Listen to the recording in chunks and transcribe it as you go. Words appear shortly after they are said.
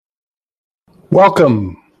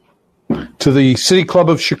Welcome to the City Club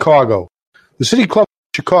of Chicago. The City Club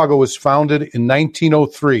of Chicago was founded in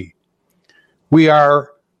 1903. We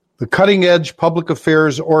are the cutting-edge public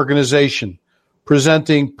affairs organization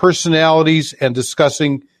presenting personalities and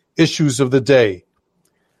discussing issues of the day.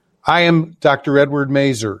 I am Dr. Edward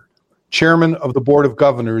Mazur, Chairman of the Board of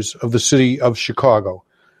Governors of the City of Chicago.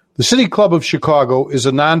 The City Club of Chicago is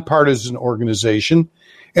a nonpartisan organization,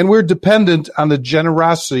 and we're dependent on the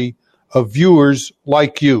generosity of viewers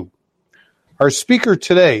like you. Our speaker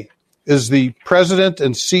today is the President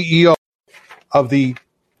and CEO of the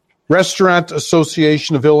Restaurant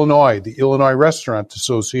Association of Illinois, the Illinois Restaurant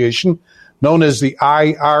Association, known as the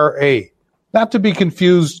IRA. Not to be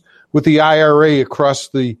confused with the IRA across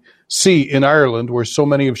the sea in Ireland, where so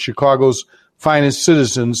many of Chicago's finest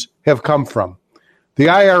citizens have come from. The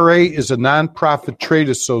IRA is a nonprofit trade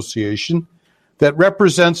association that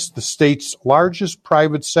represents the state's largest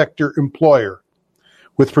private sector employer,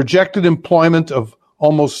 with projected employment of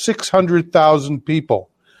almost 600,000 people,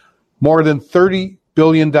 more than $30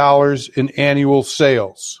 billion in annual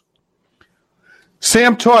sales.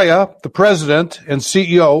 Sam Toia, the president and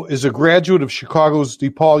CEO, is a graduate of Chicago's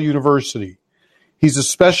DePaul University. He's a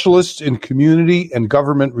specialist in community and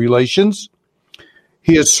government relations.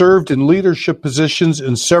 He has served in leadership positions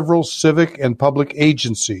in several civic and public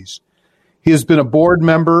agencies. He has been a board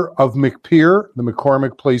member of McPier, the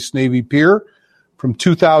McCormick Place Navy Pier, from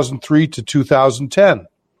 2003 to 2010.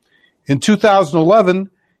 In 2011,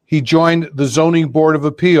 he joined the Zoning Board of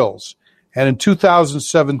Appeals, and in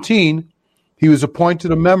 2017, he was appointed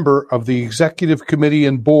a member of the Executive Committee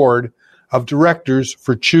and Board of Directors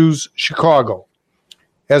for Choose Chicago.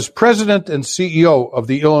 As president and CEO of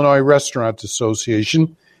the Illinois Restaurant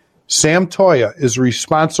Association, Sam Toia is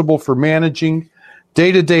responsible for managing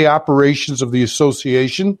day-to-day operations of the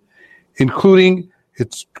association, including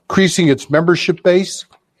increasing its membership base,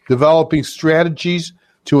 developing strategies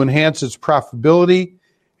to enhance its profitability,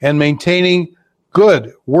 and maintaining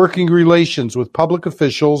good working relations with public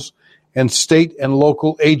officials and state and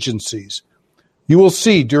local agencies. You will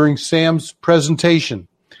see during Sam's presentation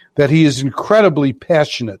that he is incredibly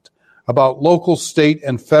passionate about local, state,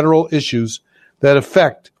 and federal issues that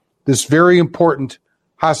affect this very important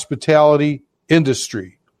hospitality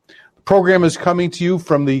industry. The program is coming to you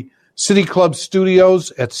from the City Club Studios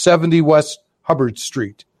at 70 West Hubbard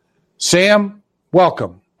Street. Sam,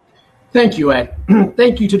 welcome. Thank you, Ed.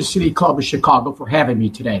 Thank you to the City Club of Chicago for having me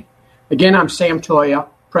today. Again, I'm Sam Toia,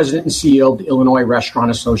 President and CEO of the Illinois Restaurant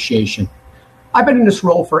Association. I've been in this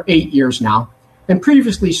role for 8 years now and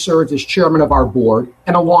previously served as chairman of our board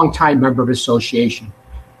and a longtime member of the association.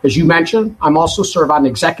 As you mentioned, I'm also served on the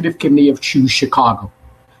executive committee of Choose Chicago.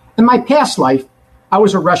 In my past life, I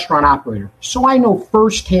was a restaurant operator, so I know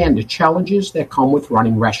firsthand the challenges that come with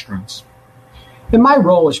running restaurants. In my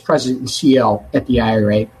role as president and CEO at the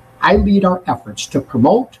IRA, I lead our efforts to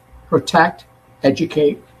promote, protect,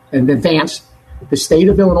 educate, and advance the state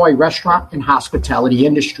of Illinois restaurant and hospitality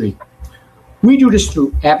industry. We do this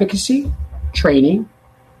through advocacy, training,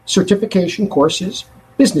 certification courses,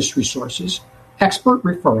 business resources, expert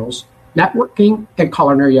referrals, networking, and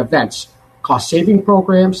culinary events, cost-saving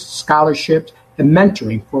programs, scholarships, and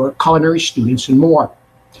mentoring for culinary students and more.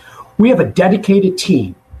 We have a dedicated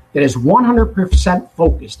team that is 100%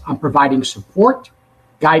 focused on providing support,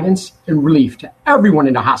 guidance, and relief to everyone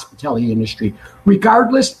in the hospitality industry,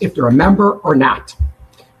 regardless if they're a member or not.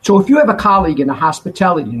 So if you have a colleague in the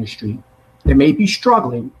hospitality industry that may be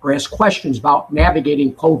struggling or has questions about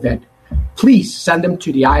navigating COVID, please send them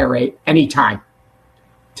to the IRA anytime.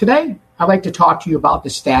 Today, I'd like to talk to you about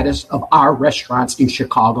the status of our restaurants in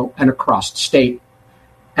Chicago and across the state.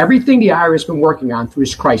 Everything the IRA has been working on through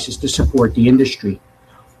this crisis to support the industry,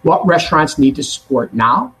 what restaurants need to support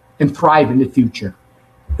now and thrive in the future,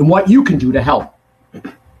 and what you can do to help.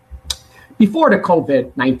 Before the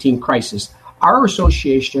COVID-19 crisis, our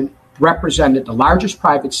association represented the largest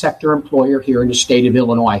private sector employer here in the state of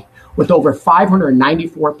Illinois, with over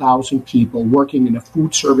 594,000 people working in the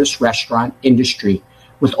food service restaurant industry,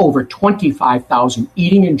 with over 25,000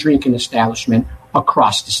 eating and drinking establishments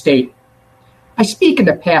across the state. I speak in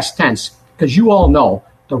the past tense because you all know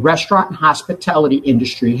the restaurant and hospitality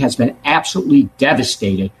industry has been absolutely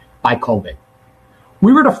devastated by COVID.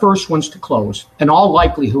 We were the first ones to close, and all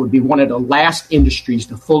likelihood would be one of the last industries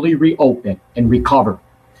to fully reopen and recover.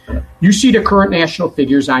 You see the current national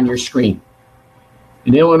figures on your screen.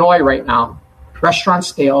 In Illinois right now, restaurant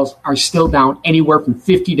sales are still down anywhere from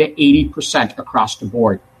 50 to 80% across the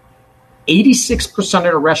board. 86% of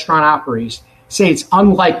the restaurant operators say it's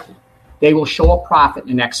unlikely they will show a profit in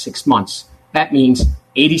the next 6 months. That means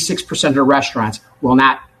 86% of the restaurants will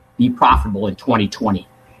not be profitable in 2020.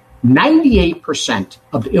 98%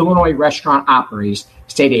 of the Illinois restaurant operators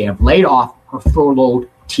say they have laid off or furloughed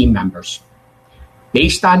team members.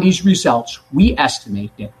 Based on these results, we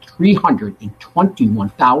estimate that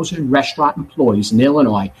 321,000 restaurant employees in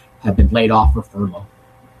Illinois have been laid off or furloughed.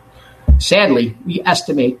 Sadly, we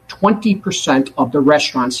estimate 20% of the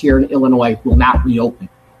restaurants here in Illinois will not reopen.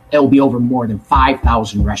 It will be over more than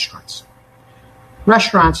 5,000 restaurants.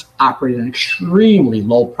 Restaurants operate at an extremely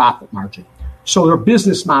low profit margin, so their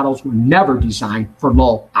business models were never designed for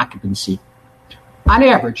low occupancy. On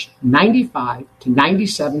average, 95 to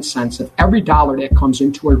 97 cents of every dollar that comes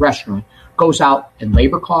into a restaurant goes out in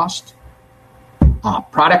labor cost,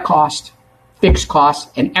 product cost, fixed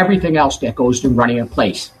costs, and everything else that goes to running a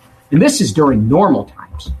place. And this is during normal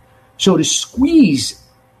times. So the squeeze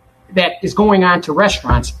that is going on to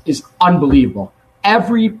restaurants is unbelievable.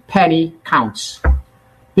 Every penny counts.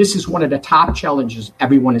 This is one of the top challenges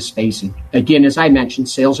everyone is facing. Again, as I mentioned,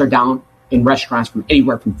 sales are down in restaurants from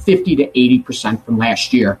anywhere from 50 to 80% from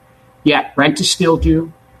last year. Yet rent is still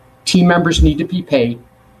due, team members need to be paid,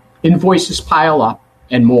 invoices pile up,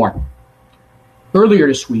 and more. Earlier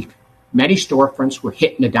this week, many storefronts were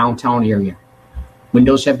hit in the downtown area.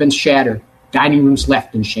 Windows have been shattered, dining rooms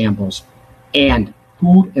left in shambles, and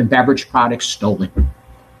food and beverage products stolen.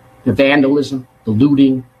 The vandalism, the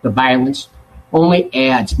looting, the violence only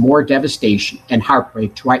adds more devastation and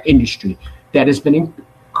heartbreak to our industry that has been in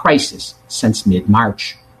crisis since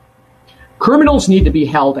mid-March. Criminals need to be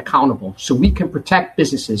held accountable so we can protect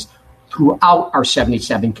businesses throughout our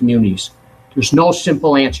 77 communities. There's no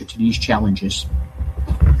simple answer to these challenges.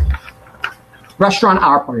 Restaurant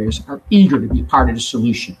operators are eager to be part of the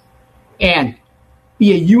solution and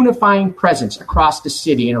be a unifying presence across the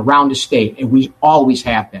city and around the state, and we always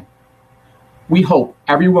have been. We hope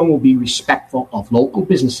everyone will be respectful of local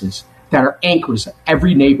businesses that are anchors of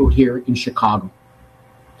every neighborhood here in Chicago.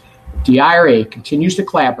 The IRA continues to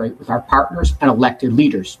collaborate with our partners and elected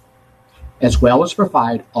leaders, as well as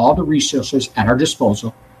provide all the resources at our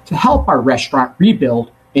disposal to help our restaurant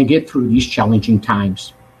rebuild and get through these challenging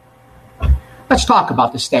times. Let's talk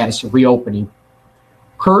about the status of reopening.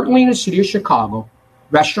 Currently in the city of Chicago,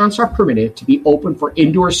 restaurants are permitted to be open for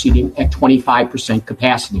indoor seating at 25%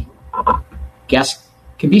 capacity. Guests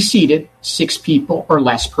can be seated 6 people or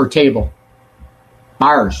less per table.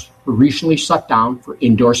 Bars were recently shut down for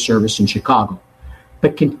indoor service in Chicago,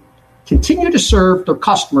 but can continue to serve their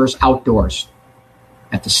customers outdoors.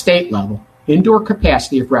 At the state level, indoor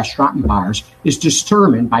capacity of restaurant and bars is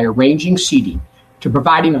determined by arranging seating to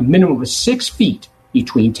providing a minimum of 6 feet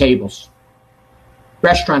between tables.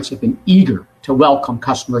 Restaurants have been eager to welcome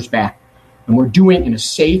customers back, and we're doing it in a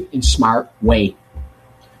safe and smart way.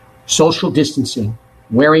 Social distancing,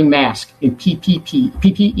 wearing masks, and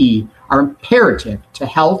PPE are imperative to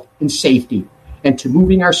health and safety and to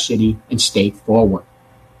moving our city and state forward.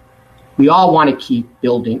 We all want to keep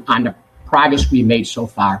building on the progress we've made so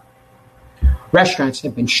far. Restaurants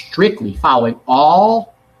have been strictly following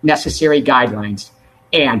all necessary guidelines,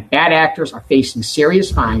 and bad actors are facing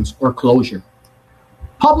serious fines or closure.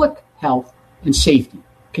 Public health and safety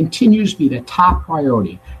continues to be the top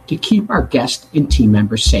priority to keep our guests and team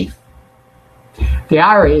members safe. The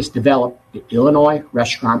IRA has developed the Illinois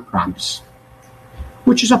Restaurant Promise,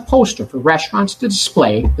 which is a poster for restaurants to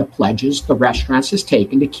display the pledges the restaurants has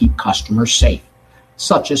taken to keep customers safe,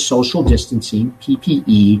 such as social distancing,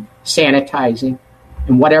 PPE, sanitizing,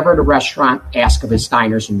 and whatever the restaurant asks of its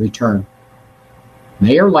diners in return.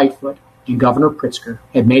 Mayor Lightfoot and Governor Pritzker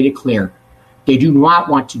have made it clear they do not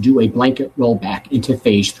want to do a blanket rollback into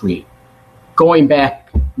phase 3. Going back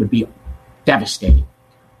would be devastating.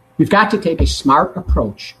 We've got to take a smart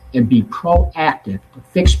approach and be proactive to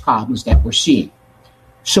fix problems that we're seeing,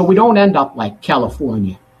 so we don't end up like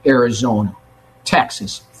California, Arizona,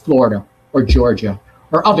 Texas, Florida, or Georgia,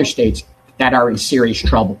 or other states that are in serious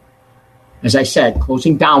trouble. As I said,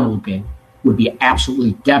 closing down would be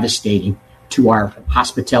absolutely devastating to our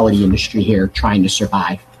hospitality industry here trying to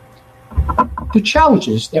survive. The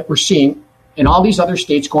challenges that we're seeing in all these other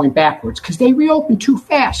states going backwards because they reopen too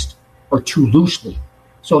fast or too loosely.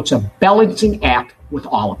 So it's a balancing act with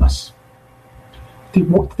all of us.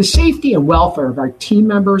 The safety and welfare of our team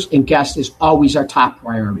members and guests is always our top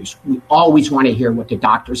priorities. We always want to hear what the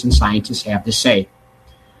doctors and scientists have to say.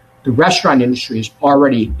 The restaurant industry is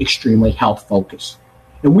already extremely health focused,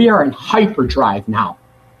 and we are in hyperdrive now.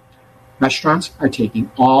 Restaurants are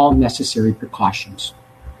taking all necessary precautions: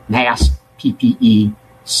 masks, PPE,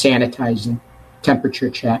 sanitizing,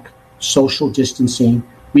 temperature check, social distancing,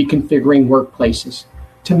 reconfiguring workplaces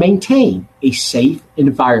to maintain a safe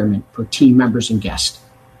environment for team members and guests.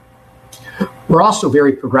 We're also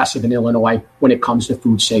very progressive in Illinois when it comes to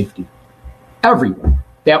food safety. Everyone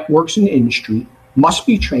that works in the industry must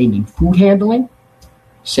be trained in food handling,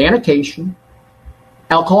 sanitation,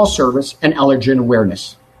 alcohol service, and allergen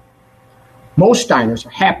awareness. Most diners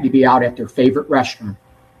are happy to be out at their favorite restaurant.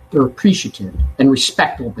 They're appreciative and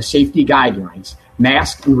respectful of the safety guidelines,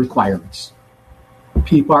 masks, and requirements.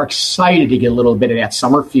 People are excited to get a little bit of that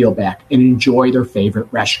summer feel back and enjoy their favorite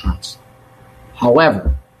restaurants.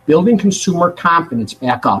 However, building consumer confidence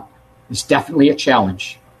back up is definitely a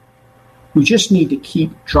challenge. We just need to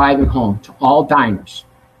keep driving home to all diners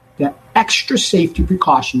that extra safety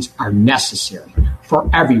precautions are necessary for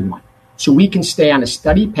everyone so we can stay on a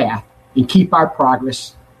steady path and keep our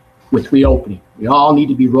progress with reopening. We all need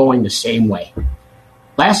to be rowing the same way.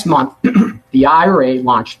 Last month, the IRA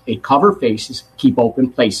launched a Cover Faces, Keep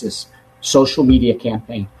Open Places social media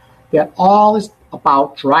campaign that all is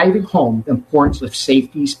about driving home the importance of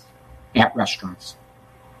safety at restaurants.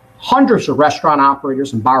 Hundreds of restaurant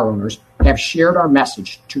operators and bar owners have shared our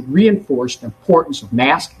message to reinforce the importance of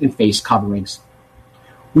masks and face coverings.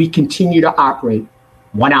 We continue to operate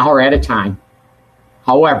 1 hour at a time.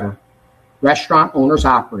 However, restaurant owners,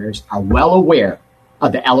 operators are well aware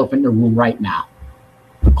of the elephant in the room right now.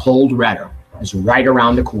 The cold weather is right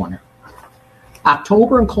around the corner.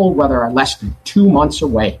 October and cold weather are less than 2 months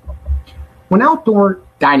away. When outdoor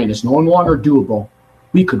dining is no longer doable,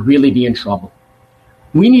 we could really be in trouble.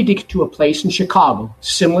 We need to get to a place in Chicago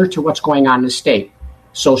similar to what's going on in the state.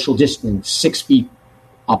 Social distance, 6 feet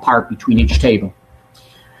apart between each table.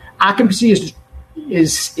 Occupancy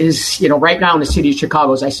is right now in the city of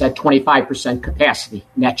Chicago, as I said, 25% capacity,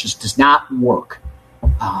 and that just does not work.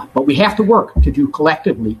 But we have to work to do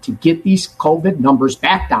collectively to get these COVID numbers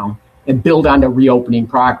back down and build on the reopening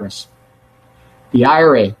progress. The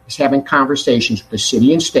IRA is having conversations with the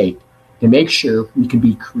city and state to make sure we can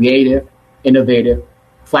be creative, innovative,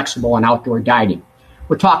 flexible on outdoor dining.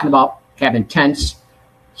 We're talking about having tents,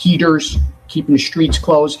 heaters, keeping the streets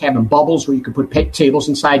closed, having bubbles where you can put tables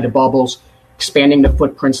inside the bubbles, expanding the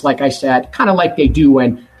footprints, like I said, kind of like they do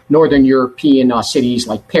in Northern European cities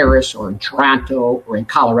like Paris or in Toronto or in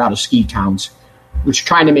Colorado ski towns. We're just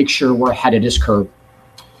trying to make sure we're ahead of this curve.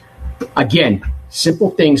 Again, simple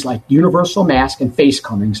things like universal mask and face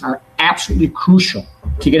coverings are absolutely crucial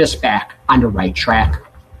to get us back on the right track.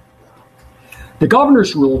 The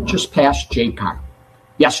governor's rule just passed JCAR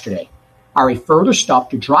yesterday are a further step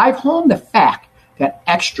to drive home the fact that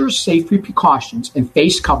extra safety precautions and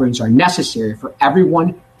face coverings are necessary for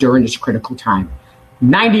everyone during this critical time.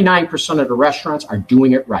 99% of the restaurants are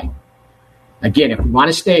doing it right. Again, if we want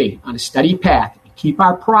to stay on a steady path and keep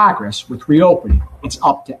our progress with reopening, it's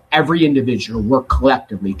up to every individual to work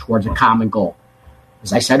collectively towards a common goal.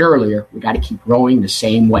 As I said earlier, we got to keep rowing the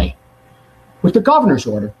same way. With the governor's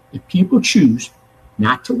order, if people choose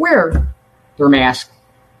not to wear their mask,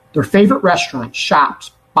 their favorite restaurants,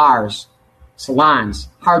 shops, bars, salons,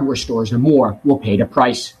 hardware stores, and more will pay the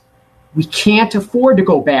price. We can't afford to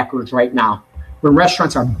go backwards right now when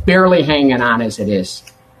restaurants are barely hanging on as it is.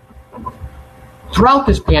 Throughout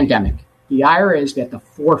this pandemic, the IRA is at the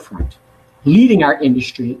forefront, leading our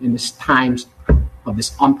industry in this times of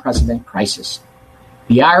this unprecedented crisis.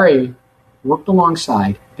 The IRA worked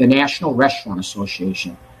alongside the National Restaurant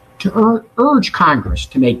Association to urge Congress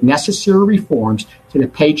to make necessary reforms to the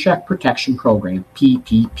Paycheck Protection Program,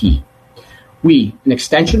 PPP. An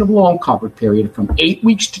extension of loan cover period from 8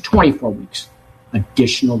 weeks to 24 weeks,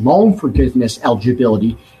 additional loan forgiveness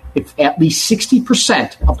eligibility if at least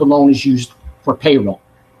 60% of the loan is used for payroll.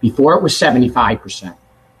 Before it was 75%.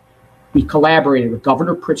 We collaborated with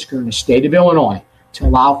Governor Pritzker in the state of Illinois to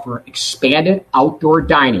allow for expanded outdoor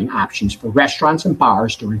dining options for restaurants and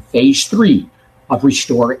bars during Phase 3 of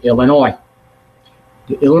Restore Illinois.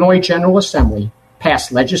 The Illinois General Assembly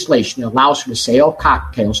passed legislation that allows for the sale of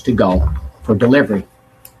cocktails to go for delivery.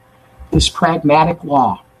 This pragmatic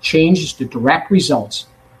law changes the direct results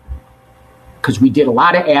because we did a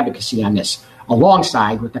lot of advocacy on this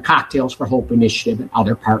alongside with the Cocktails for Hope initiative and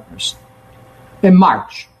other partners. In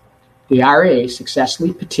March, the IRA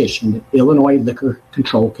successfully petitioned the Illinois Liquor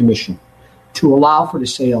Control Commission to allow for the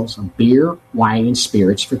sales of beer, wine, and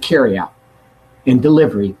spirits for carryout and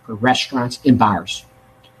delivery for restaurants and bars.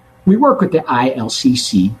 We work with the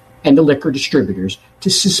ILCC and the liquor distributors to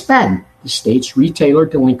suspend the state's retailer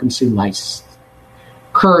delinquency license.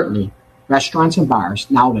 Currently, restaurants and bars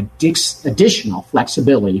now have additional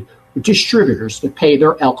flexibility with distributors to pay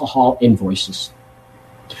their alcohol invoices.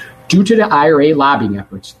 Due to the IRA lobbying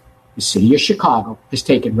efforts, the City of Chicago has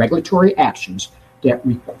taken regulatory actions that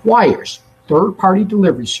requires third-party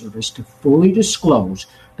delivery service to fully disclose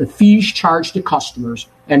the fees charged to customers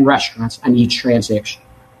and restaurants on each transaction.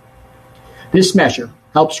 This measure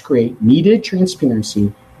helps create needed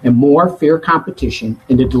transparency and more fair competition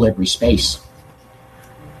in the delivery space.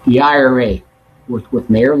 The IRA worked with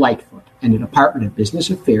Mayor Lightfoot and the Department of Business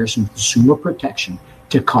Affairs and Consumer Protection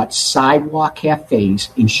to cut sidewalk cafes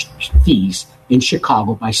fees in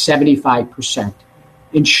Chicago by 75%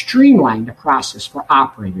 and streamline the process for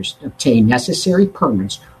operators to obtain necessary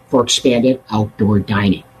permits for expanded outdoor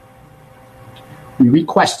dining. We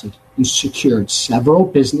requested and secured several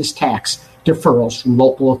business tax deferrals from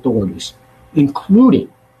local authorities,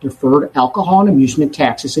 including deferred alcohol and amusement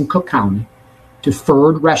taxes in Cook County,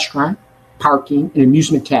 deferred restaurant, parking, and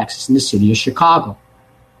amusement taxes in the city of Chicago.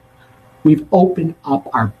 We've opened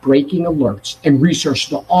up our breaking alerts and resources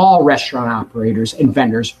to all restaurant operators and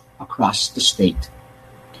vendors across the state.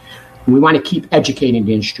 And we want to keep educating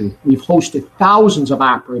the industry. We've hosted thousands of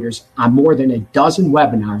operators on more than a dozen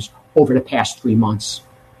webinars over the past 3 months.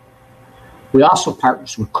 We also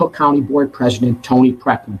partnered with Cook County Board President Tony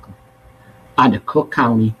Preckwinkle on the Cook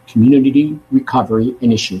County Community Recovery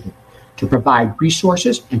Initiative to provide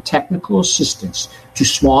resources and technical assistance to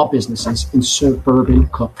small businesses in suburban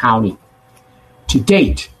Cook County. To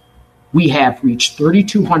date, we have reached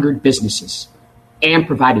 3,200 businesses and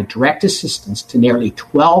provided direct assistance to nearly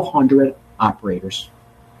 1,200 operators.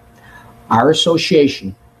 Our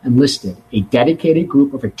association enlisted a dedicated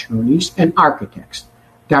group of attorneys and architects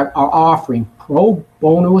that are offering pro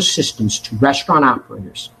bono assistance to restaurant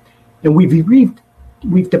operators. And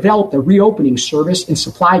we've developed a reopening service and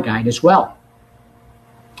supply guide as well.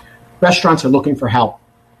 Restaurants are looking for help.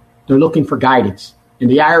 They're looking for guidance, and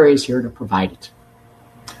the IRA is here to provide it.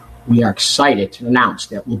 We are excited to announce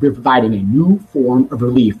that we'll be providing a new form of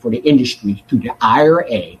relief for the industry through the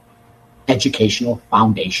IRA Educational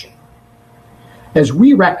Foundation. As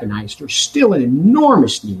we recognize there's still an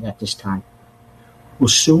enormous need at this time, we'll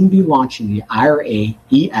soon be launching the IRA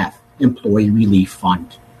EF Employee Relief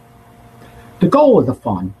Fund. The goal of the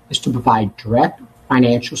fund is to provide direct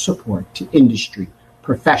financial support to industry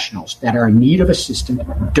professionals that are in need of assistance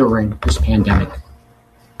during this pandemic.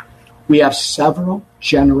 We have several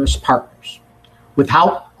generous partners,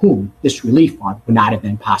 without whom this relief fund would not have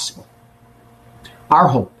been possible. Our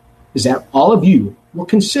hope is that all of you will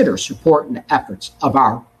consider supporting the efforts of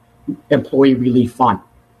our Employee Relief Fund.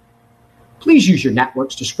 Please use your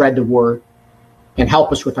networks to spread the word and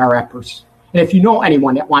help us with our efforts. And if you know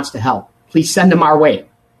anyone that wants to help, please send them our way.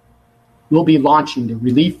 We'll be launching the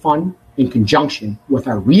Relief Fund in conjunction with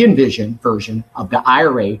our re-envisioned version of the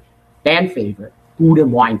IRA fan favorite Food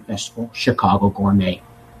and Wine Festival, Chicago Gourmet.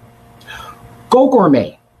 Go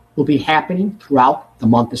Gourmet will be happening throughout the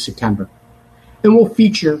month of September and will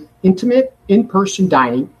feature intimate in-person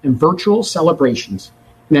dining and virtual celebrations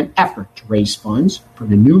in an effort to raise funds for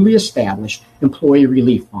the newly established Employee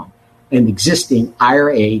Relief Fund and existing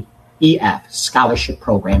IRA EF scholarship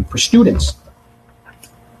program for students.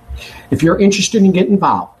 If you're interested in getting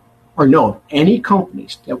involved or know of any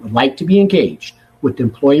companies that would like to be engaged with the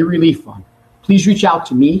Employee Relief Fund, please reach out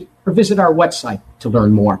to me or visit our website to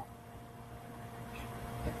learn more.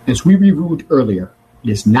 As we reviewed earlier, it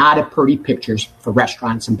is not a pretty picture for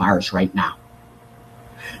restaurants and bars right now.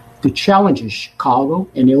 The challenges Chicago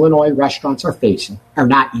and Illinois restaurants are facing are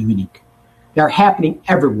not unique. They are happening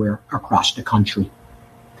everywhere across the country.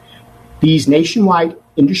 These nationwide,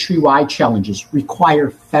 industry-wide challenges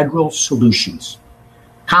require federal solutions,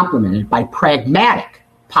 complemented by pragmatic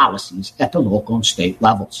policies at the local and state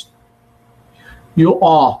levels. You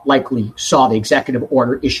all likely saw the executive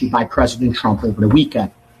order issued by President Trump over the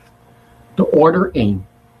weekend. The order aims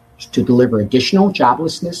to deliver additional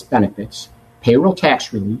joblessness benefits, payroll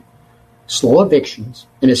tax relief, slow evictions,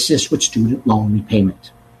 and assist with student loan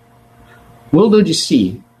repayment. We'll need to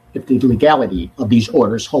see if the legality of these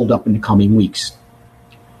orders hold up in the coming weeks.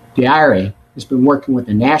 The IRA has been working with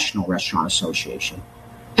the National Restaurant Association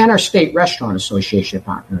and our state restaurant association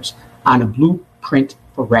partners on a blueprint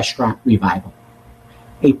for restaurant revival,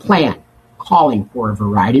 a plan calling for a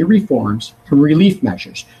variety of reforms and relief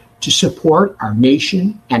measures to support our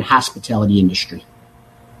nation and hospitality industry.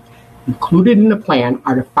 Included in the plan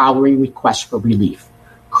are the following requests for relief.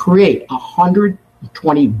 Create a $120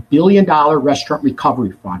 billion restaurant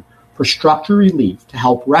recovery fund for structural relief to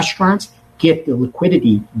help restaurants get the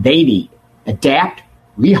liquidity they need, adapt,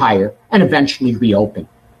 rehire, and eventually reopen.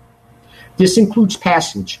 This includes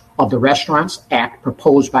passage of the Restaurants Act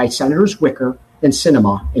proposed by Senators Wicker and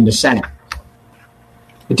Sinema in the Senate.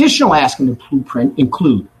 Additional asks in the blueprint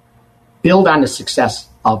include build on the success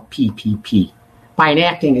of PPP by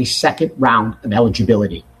enacting a second round of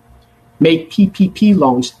eligibility, make PPP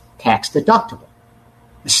loans tax deductible,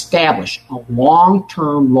 establish a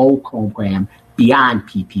long-term loan program beyond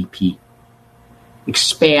PPP,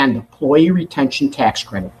 expand employee retention tax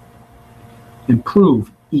credit,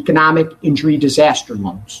 improve economic injury disaster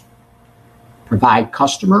loans, provide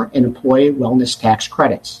customer and employee wellness tax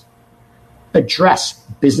credits, address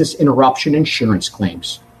business interruption insurance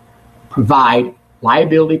claims, provide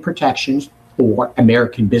liability protections for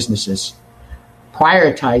American businesses,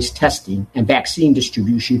 prioritize testing and vaccine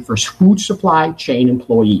distribution for food supply chain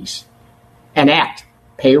employees, enact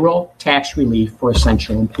payroll tax relief for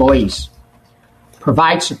essential employees,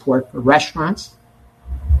 provide support for restaurants,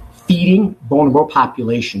 feeding vulnerable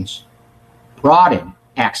populations, broaden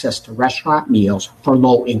access to restaurant meals for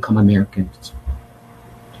low-income Americans.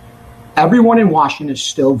 Everyone in Washington is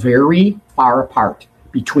still very far apart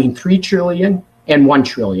between $3 trillion and $1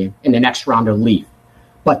 trillion in the next round of relief,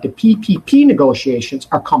 but the PPP negotiations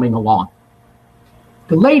are coming along.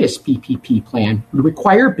 The latest PPP plan would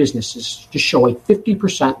require businesses to show a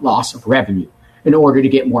 50% loss of revenue in order to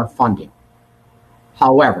get more funding.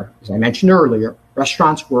 However, as I mentioned earlier,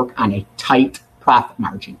 restaurants work on a tight profit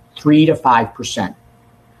margin, 3 to 5%.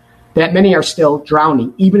 That many are still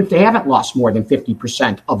drowning, even if they haven't lost more than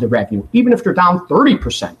 50% of the revenue. Even if they're down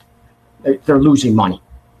 30%, they're losing money.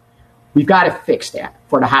 We've got to fix that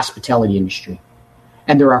for the hospitality industry.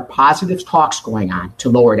 And there are positive talks going on to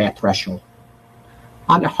lower that threshold.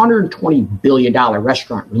 On the $120 billion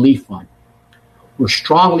restaurant relief fund, we're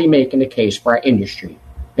strongly making the case for our industry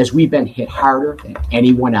as we've been hit harder than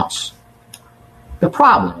anyone else. The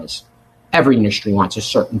problem is every industry wants a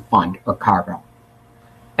certain fund or carve-out,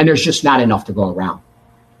 and there's just not enough to go around.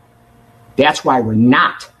 That's why we're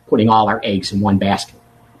not putting all our eggs in one basket,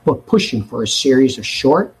 but pushing for a series of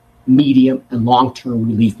short, medium, and long-term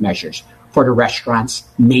relief measures for the restaurants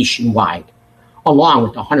nationwide, along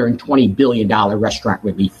with the $120 billion restaurant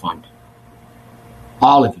relief fund.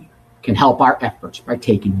 All of you can help our efforts by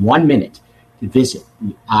taking 1 minute to visit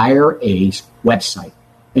the IRA's website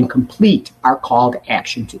and complete our call to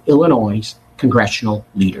action to Illinois' congressional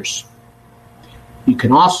leaders. You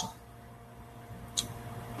can also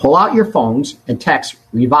pull out your phones and text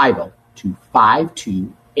Revival to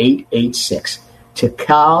 52886 to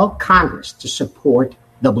call Congress to support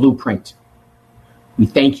the blueprint. We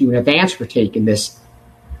thank you in advance for taking this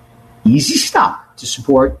easy step to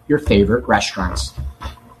support your favorite restaurants.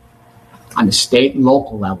 On the state and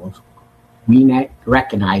local levels, we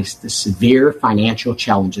recognize the severe financial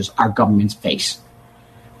challenges our governments face.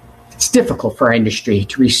 It's difficult for our industry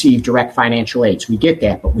to receive direct financial aids. We get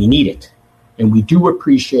that, but we need it. And we do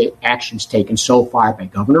appreciate actions taken so far by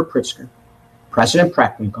Governor Pritzker, President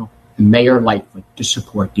Preckwinkle, and Mayor Lightfoot to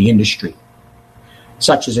support the industry,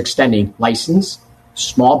 such as extending license,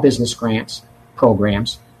 small business grants,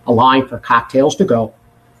 programs, allowing for cocktails to go,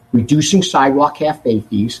 reducing sidewalk cafe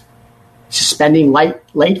fees, suspending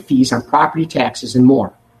late fees on property taxes, and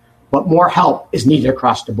more. But more help is needed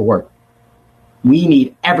across the board. We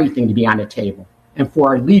need everything to be on the table, and for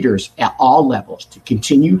our leaders at all levels to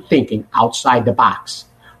continue thinking outside the box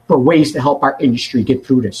for ways to help our industry get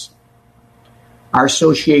through this. Our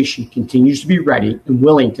association continues to be ready and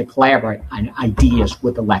willing to collaborate on ideas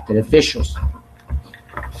with elected officials.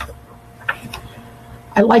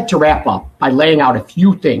 I'd like to wrap up by laying out a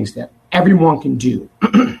few things that everyone can do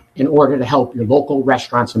in order to help your local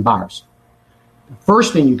restaurants and bars. The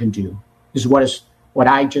first thing you can do is what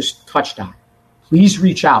I just touched on. Please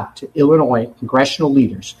reach out to Illinois congressional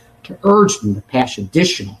leaders to urge them to pass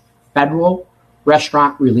additional federal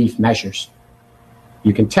restaurant relief measures.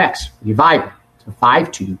 You can text Revival to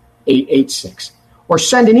 52886 or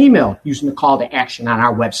send an email using the call to action on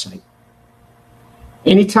our website.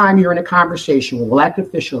 Anytime you're in a conversation with elected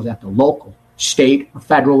officials at the local, state, or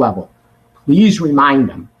federal level, please remind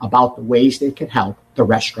them about the ways they can help the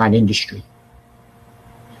restaurant industry.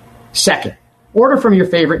 Second, order from your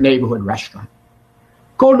favorite neighborhood restaurant.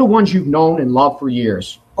 Go to the ones you've known and loved for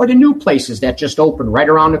years, or the new places that just opened right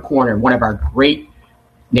around the corner in one of our great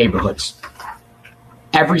neighborhoods.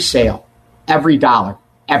 Every sale, every dollar,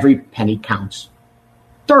 every penny counts.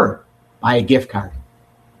 Third, buy a gift card.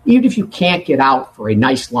 Even if you can't get out for a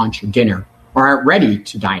nice lunch or dinner or aren't ready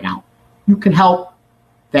to dine out, you can help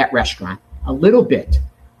that restaurant a little bit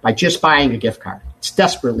by just buying a gift card. It's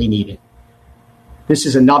desperately needed. This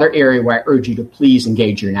is another area where I urge you to please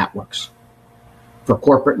engage your networks. For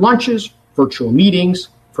corporate lunches, virtual meetings,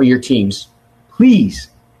 for your teams, please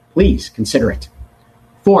consider it.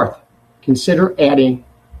 Fourth, consider adding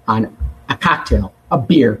on a cocktail, a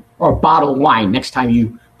beer, or a bottle of wine next time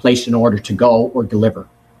you place an order to go or deliver.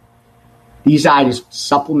 These items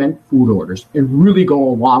supplement food orders and really go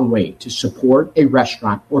a long way to support a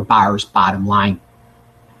restaurant or bar's bottom line.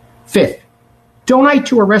 Fifth, donate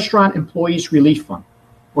to a restaurant employees relief fund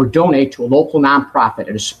or donate to a local nonprofit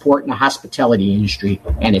that is supporting the hospitality industry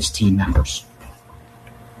and its team members.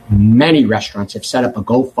 Many restaurants have set up a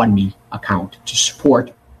GoFundMe account to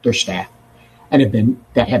support their staff and have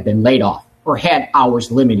been laid off or had hours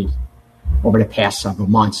limited over the past several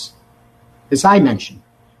months. As I mentioned,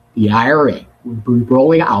 the IRA will be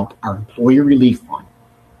rolling out our employee relief fund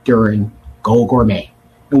during Go Gourmet,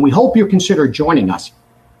 and we hope you'll consider joining us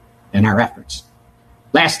in our efforts.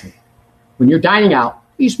 Lastly, when you're dining out,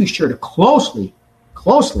 please be sure to closely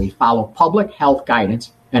follow public health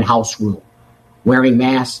guidance and house rule. Wearing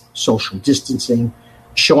masks, social distancing,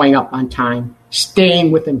 showing up on time,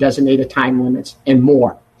 staying within designated time limits, and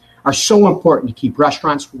more are so important to keep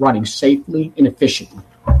restaurants running safely and efficiently.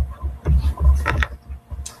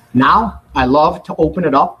 Now, I love to open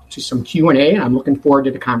it up to some Q&A, and I'm looking forward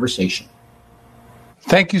to the conversation.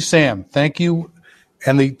 Thank you, Sam. Thank you,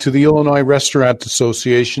 and to the Illinois Restaurant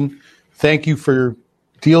Association. Thank you for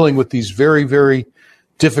dealing with these very, very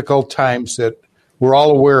difficult times that we're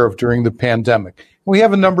all aware of during the pandemic. We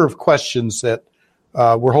have a number of questions that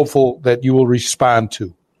we're hopeful that you will respond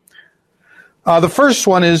to. The first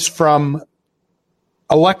one is from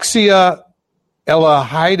Alexia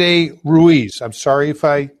Elahide Ruiz. I'm sorry if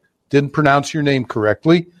I didn't pronounce your name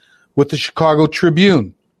correctly, with the Chicago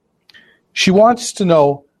Tribune. She wants to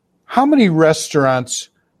know, how many restaurants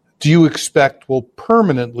do you expect will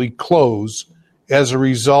permanently close as a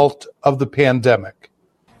result of the pandemic?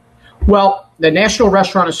 Well, the National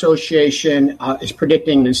Restaurant Association is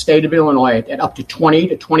predicting in the state of Illinois that up to 20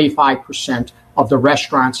 to 25% of the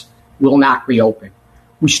restaurants will not reopen.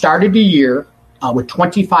 We started the year with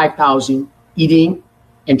 25,000 eating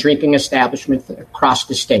and drinking establishments across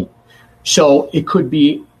the state. So it could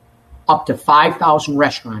be up to 5,000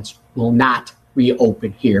 restaurants will not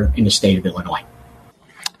reopen here in the state of Illinois.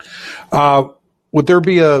 Would there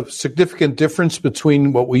be a significant difference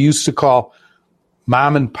between what we used to call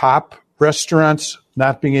mom and pop restaurants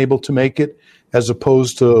not being able to make it as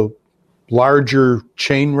opposed to larger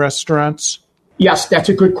chain restaurants? Yes, that's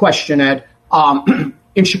a good question, Ed.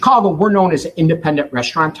 In Chicago, we're known as an independent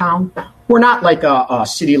restaurant town. We're not like a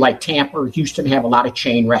city like Tampa or Houston have a lot of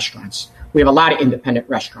chain restaurants. We have a lot of independent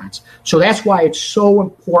restaurants. So that's why it's so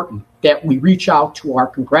important that we reach out to our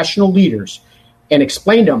congressional leaders and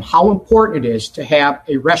explain to them how important it is to have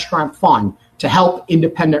a restaurant fund to help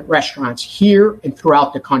independent restaurants here and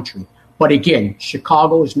throughout the country. But again,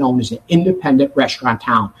 Chicago is known as an independent restaurant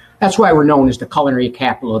town. That's why we're known as the culinary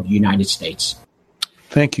capital of the United States.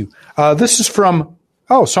 Thank you. This is from,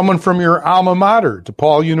 someone from your alma mater,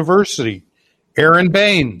 DePaul University, Erin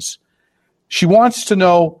Baines. She wants to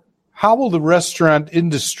know, how will the restaurant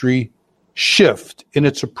industry shift in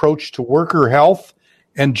its approach to worker health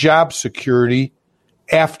and job security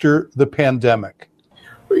after the pandemic?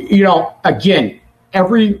 You know, again,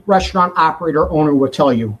 every restaurant operator owner will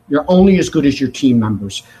tell you, you're only as good as your team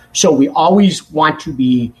members. So we always want to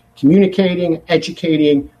be communicating,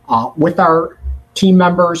 educating with our team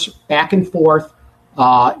members back and forth.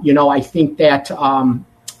 I think that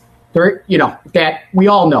that we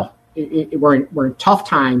all know we're in tough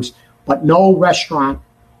times, but no restaurant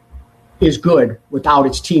is good without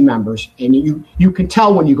its team members. And you can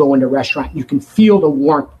tell when you go into a restaurant, you can feel the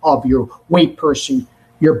warmth of your wait person,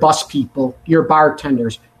 your bus people, your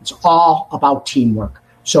bartenders. It's all about teamwork.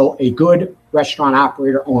 So a good restaurant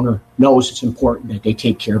operator owner knows it's important that they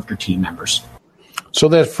take care of their team members. So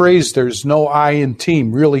that phrase, there's no I in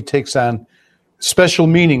team, really takes on special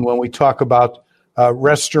meaning when we talk about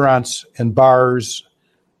restaurants and bars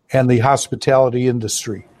and the hospitality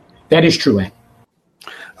industry. That is true, Ed.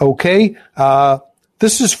 Okay.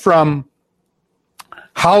 This is from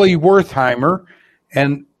Holly Wertheimer,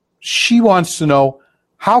 and she wants to know,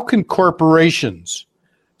 how can corporations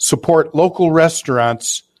support local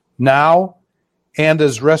restaurants now and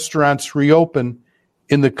as restaurants reopen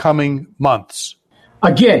in the coming months?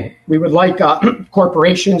 Again, we would like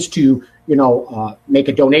corporations to, make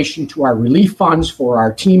a donation to our relief funds for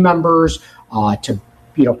our team members, to,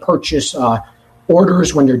 purchase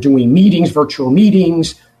orders when they're doing meetings, virtual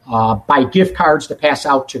meetings, buy gift cards to pass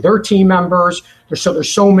out to their team members.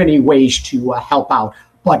 There's so many ways to help out.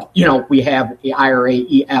 But, we have the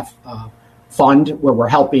IRA-EF fund where we're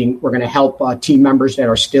going to help team members that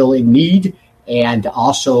are still in need and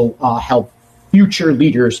also help future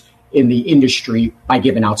leaders in the industry by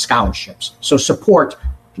giving out scholarships. So support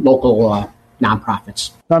local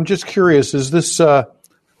nonprofits. I'm just curious, is this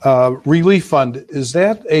relief fund, is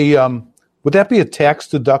that would that be a tax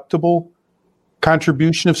deductible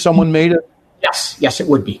contribution if someone made it? Yes, it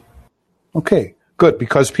would be. Okay, good,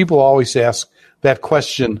 because people always ask that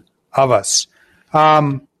question of us.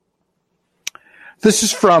 This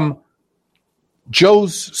is from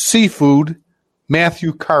Joe's Seafood,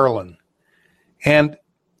 Matthew Carlin. And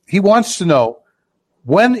he wants to know,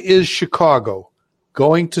 when is Chicago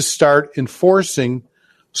going to start enforcing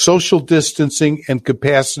social distancing and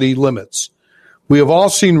capacity limits? We have all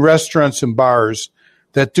seen restaurants and bars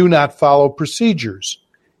that do not follow procedures.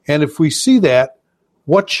 And if we see that,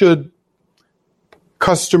 what should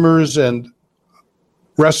customers and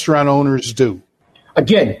restaurant owners do?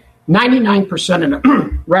 Again, 99% of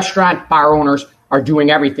the restaurant bar owners are doing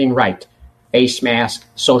everything right. Face mask,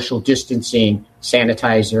 social distancing,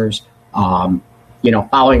 sanitizers,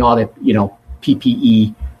 following all the,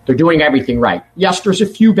 PPE. They're doing everything right. Yes, there's a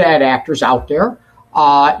few bad actors out there.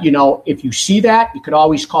 If you see that, you could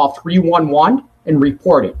always call 311 and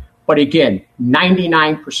report it. But again,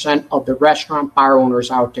 99% of the restaurant bar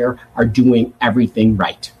owners out there are doing everything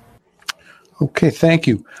right. Okay, thank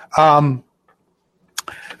you.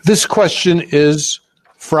 This question is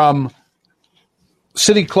from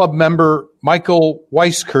City Club member Michael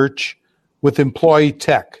Weiskirch with Employee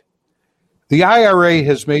Tech. The IRA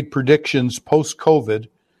has made predictions post-COVID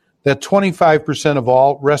that 25% of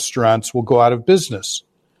all restaurants will go out of business.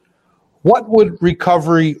 What would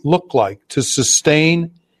recovery look like to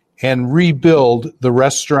sustain and rebuild the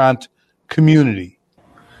restaurant community?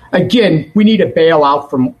 Again, we need a bailout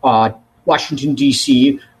from Washington,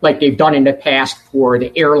 D.C., like they've done in the past for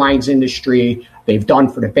the airlines industry, they've done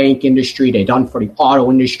for the bank industry, they've done for the auto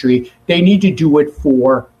industry. They need to do it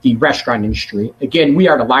for the restaurant industry. Again, we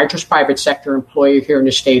are the largest private sector employer here in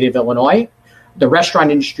the state of Illinois. The restaurant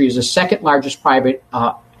industry is the second largest private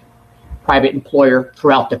employer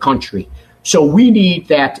throughout the country. So we need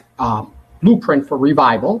that blueprint for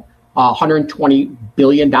revival, $120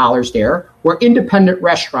 billion there, where independent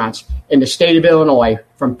restaurants in the state of Illinois,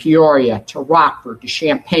 from Peoria to Rockford to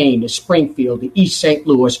Champaign to Springfield to East St.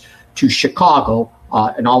 Louis to Chicago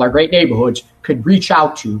and all our great neighborhoods, could reach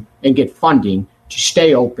out to and get funding to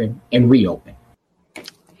stay open and reopen.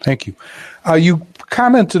 Thank you. You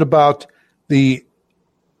commented about the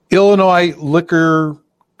Illinois Liquor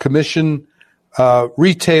Commission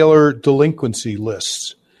retailer delinquency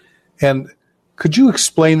lists. And could you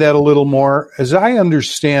explain that a little more? As I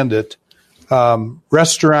understand it,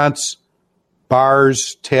 restaurants,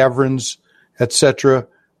 bars, taverns, etc.,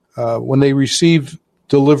 when they receive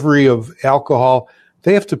delivery of alcohol,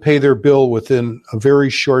 they have to pay their bill within a very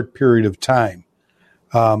short period of time.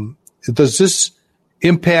 Does this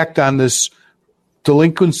impact on this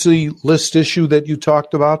delinquency list issue that you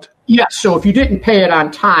talked about? Yes. So if you didn't pay it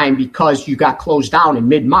on time because you got closed down in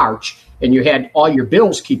mid-March and you had all your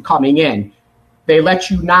bills keep coming in, they let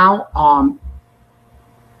you now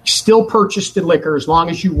still purchase the liquor as long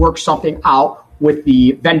as you work something out with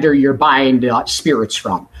the vendor you're buying the spirits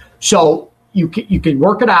from. So you can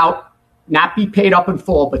work it out, not be paid up in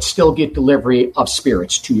full, but still get delivery of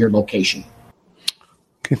spirits to your location.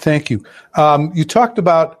 Okay, thank you. You talked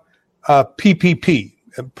about PPP,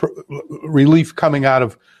 relief coming out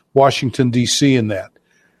of Washington, D.C. in that.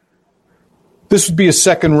 This would be a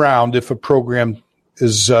second round if a program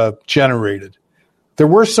is generated. There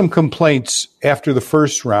were some complaints after the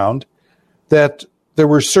first round that there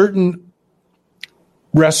were certain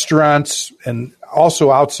restaurants and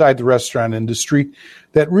also outside the restaurant industry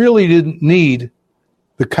that really didn't need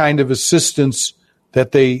the kind of assistance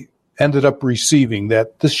that they ended up receiving,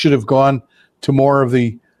 that this should have gone to more of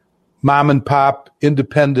the mom and pop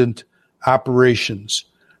independent operations.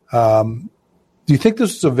 Do you think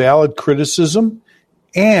this is a valid criticism?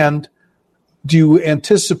 And do you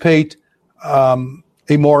anticipate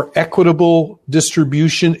a more equitable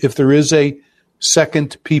distribution if there is a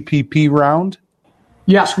second PPP round?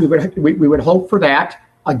 Yes, we would hope for that.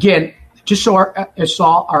 Again, just so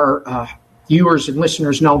our viewers and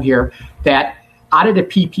listeners know here, that out of the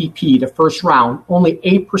PPP, the first round, only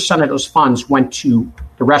 8% of those funds went to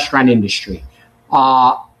the restaurant industry.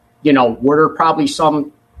 Were there probably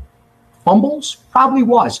some fumbles? Probably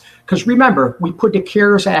was. Because remember, we put the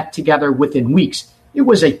CARES Act together within weeks. It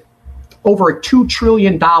was over a $2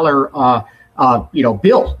 trillion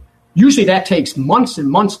bill. Usually that takes months and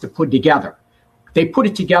months to put together. They put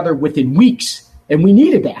it together within weeks, and we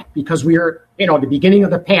needed that because we were, at the beginning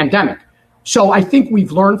of the pandemic. So I think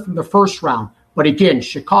we've learned from the first round. But again,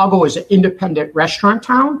 Chicago is an independent restaurant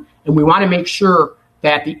town, and we want to make sure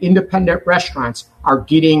that the independent restaurants are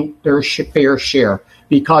getting their fair share,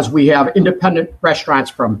 because we have independent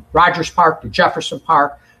restaurants from Rogers Park to Jefferson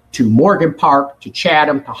Park to Morgan Park to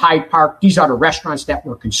Chatham to Hyde Park. These are the restaurants that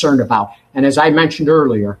we're concerned about. And as I mentioned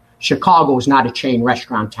earlier, Chicago is not a chain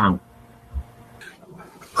restaurant town.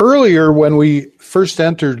 Earlier, when we first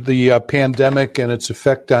entered the pandemic and its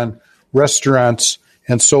effect on restaurants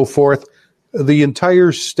and so forth, the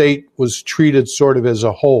entire state was treated sort of as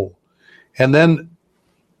a whole. And then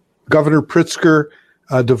Governor Pritzker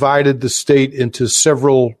divided the state into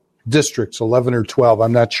several districts, 11 or 12.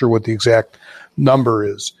 I'm not sure what the exact number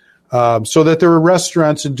is. So that there were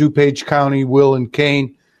restaurants in DuPage County, Will, and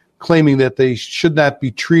Kane claiming that they should not be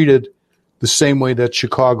treated the same way that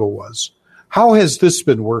Chicago was. How has this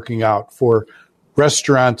been working out for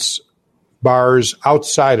restaurants, bars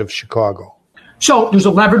outside of Chicago? So there's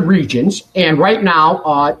 11 regions, and right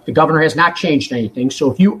now the governor has not changed anything.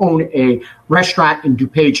 So if you own a restaurant in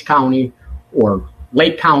DuPage County or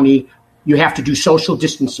Lake County, you have to do social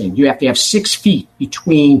distancing. You have to have 6 feet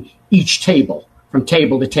between each table, from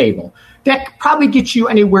table to table. That probably gets you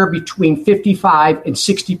anywhere between 55 and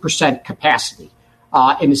 60% capacity.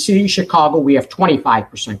 In the city of Chicago, we have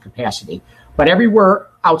 25% capacity. But everywhere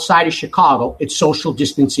outside of Chicago, it's social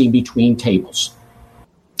distancing between tables.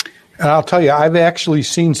 And I'll tell you, I've actually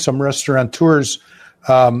seen some restaurateurs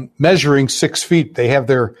measuring 6 feet. They have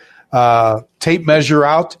their tape measure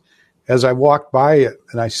out. As I walked by it,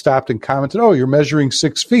 and I stopped and commented, "Oh, you're measuring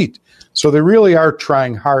 6 feet." So they really are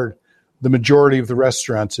trying hard, the majority of the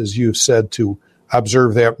restaurants, as you've said, to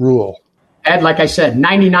observe that rule. Ed, like I said,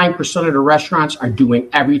 99% of the restaurants are doing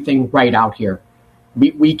everything right out here.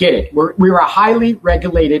 We get it. We're a highly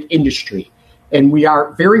regulated industry, and we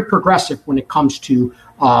are very progressive when it comes to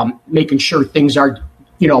making sure things are,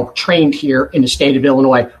 trained here in the state of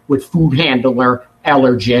Illinois with food handler,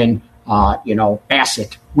 allergen,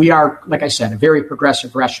 Bassett. We are, like I said, a very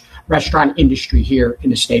progressive restaurant industry here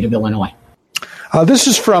in the state of Illinois. This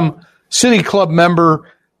is from City Club member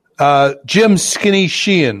Jim Skinny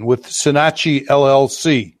Sheehan with Sinachi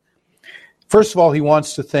LLC. First of all, he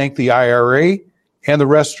wants to thank the IRA and the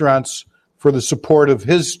restaurants for the support of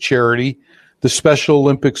his charity, the Special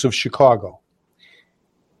Olympics of Chicago.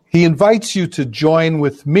 He invites you to join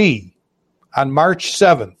with me on March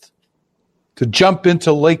 7th to jump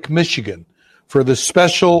into Lake Michigan for the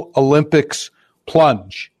Special Olympics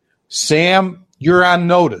plunge. Sam, you're on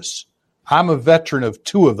notice. I'm a veteran of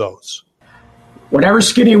 2 of those. Whatever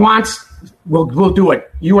Skinny wants, we'll do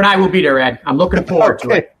it. You and I will be there, Ed. I'm looking forward to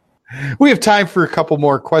it. We have time for a couple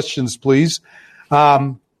more questions, please.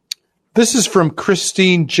 This is from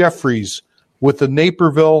Christine Jeffries with the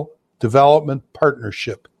Naperville Development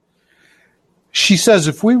Partnership. She says,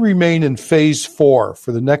 if we remain in phase 4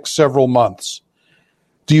 for the next several months,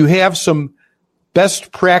 do you have some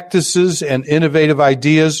best practices and innovative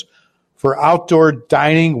ideas for outdoor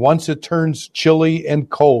dining once it turns chilly and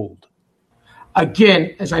cold?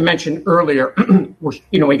 Again, as I mentioned earlier,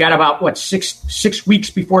 we got about, six weeks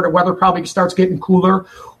before the weather probably starts getting cooler.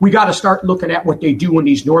 We got to start looking at what they do in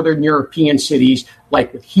these Northern European cities,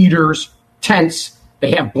 like with heaters, tents.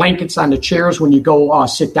 They have blankets on the chairs when you go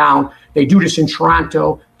sit down. They do this in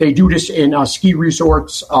Toronto. They do this in ski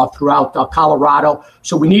resorts throughout Colorado.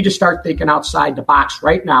 So we need to start thinking outside the box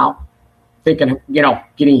right now, thinking,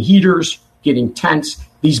 getting heaters, getting tents,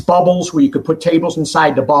 these bubbles where you could put tables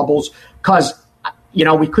inside the bubbles, because,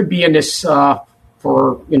 we could be in this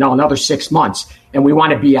for, another 6 months, and we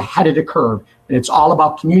want to be ahead of the curve. And it's all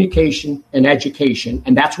about communication and education.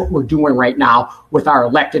 And that's what we're doing right now with our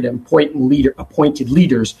elected and appointed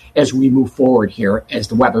leaders as we move forward here, as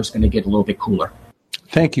the weather's going to get a little bit cooler.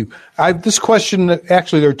 Thank you. This question,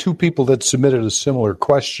 actually, there are 2 people that submitted a similar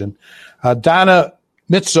question. Donna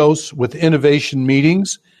Mitzos with Innovation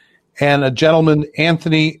Meetings and a gentleman,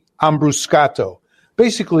 Anthony Ambruscato.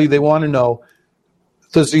 Basically, they want to know,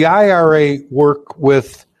 does the IRA work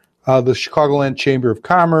with the Chicagoland Chamber of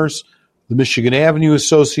Commerce, the Michigan Avenue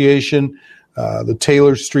Association, the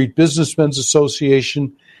Taylor Street Businessmen's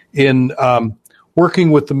Association, in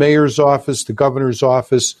working with the mayor's office, the governor's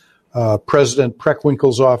office, President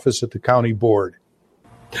Preckwinkle's office at the county board?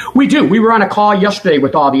 We do. We were on a call yesterday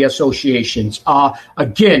with all the associations.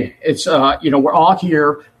 Again, it's, we're all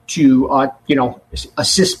here to,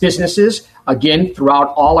 assist businesses, again,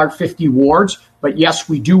 throughout all our 50 wards. But yes,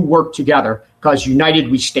 we do work together, because united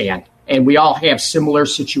we stand. And we all have similar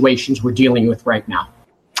situations we're dealing with right now.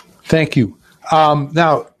 Thank you.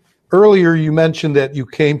 Now, earlier you mentioned that you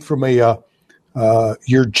came from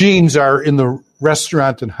your genes are in the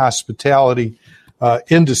restaurant and hospitality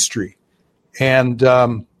industry. And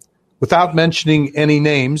without mentioning any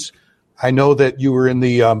names, I know that you were in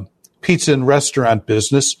the pizza and restaurant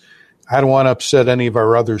business. I don't want to upset any of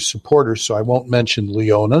our other supporters, so I won't mention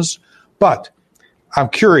Leona's. But I'm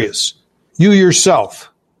curious, you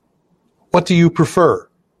yourself, what do you prefer?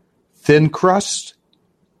 Thin crust,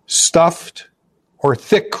 stuffed, or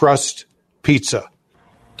thick crust pizza?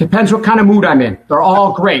 Depends what kind of mood I'm in. They're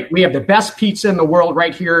all great. We have the best pizza in the world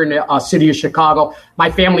right here in the city of Chicago. My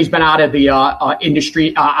family's been out of the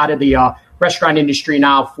restaurant industry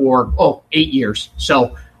now for 8 years.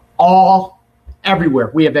 So everywhere.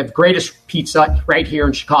 We have the greatest pizza right here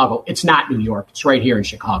in Chicago. It's not New York. It's right here in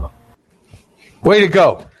Chicago. Way to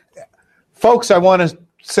go. Folks, I want to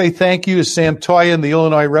say thank you to Sam Toia and the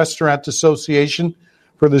Illinois Restaurant Association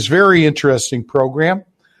for this very interesting program.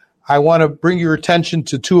 I want to bring your attention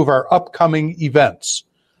to two of our upcoming events.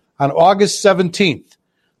 On August 17th,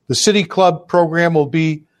 the City Club program will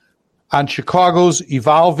be on Chicago's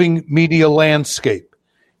evolving media landscape.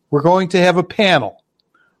 We're going to have a panel.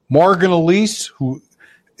 Morgan Elise, who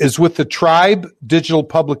is with the Tribe digital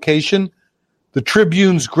publication, the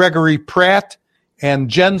Tribune's Gregory Pratt, and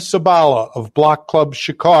Jen Sabala of Block Club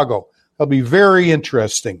Chicago. That'll be very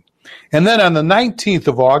interesting. And then on the 19th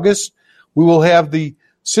of August, we will have the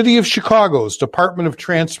City of Chicago's Department of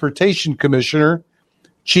Transportation Commissioner,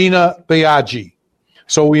 Gina Biaggi.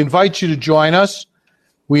 So we invite you to join us.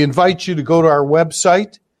 We invite you to go to our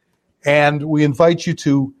website, and we invite you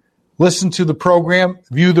to listen to the program,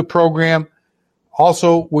 view the program.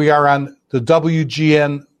 Also, we are on the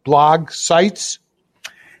WGN blog sites.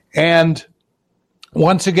 And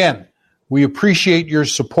once again, we appreciate your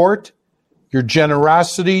support, your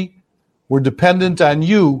generosity. We're dependent on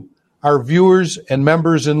you, our viewers and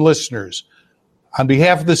members and listeners. On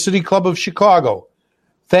behalf of the City Club of Chicago,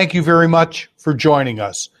 thank you very much for joining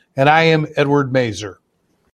us. And I am Edward Mazer.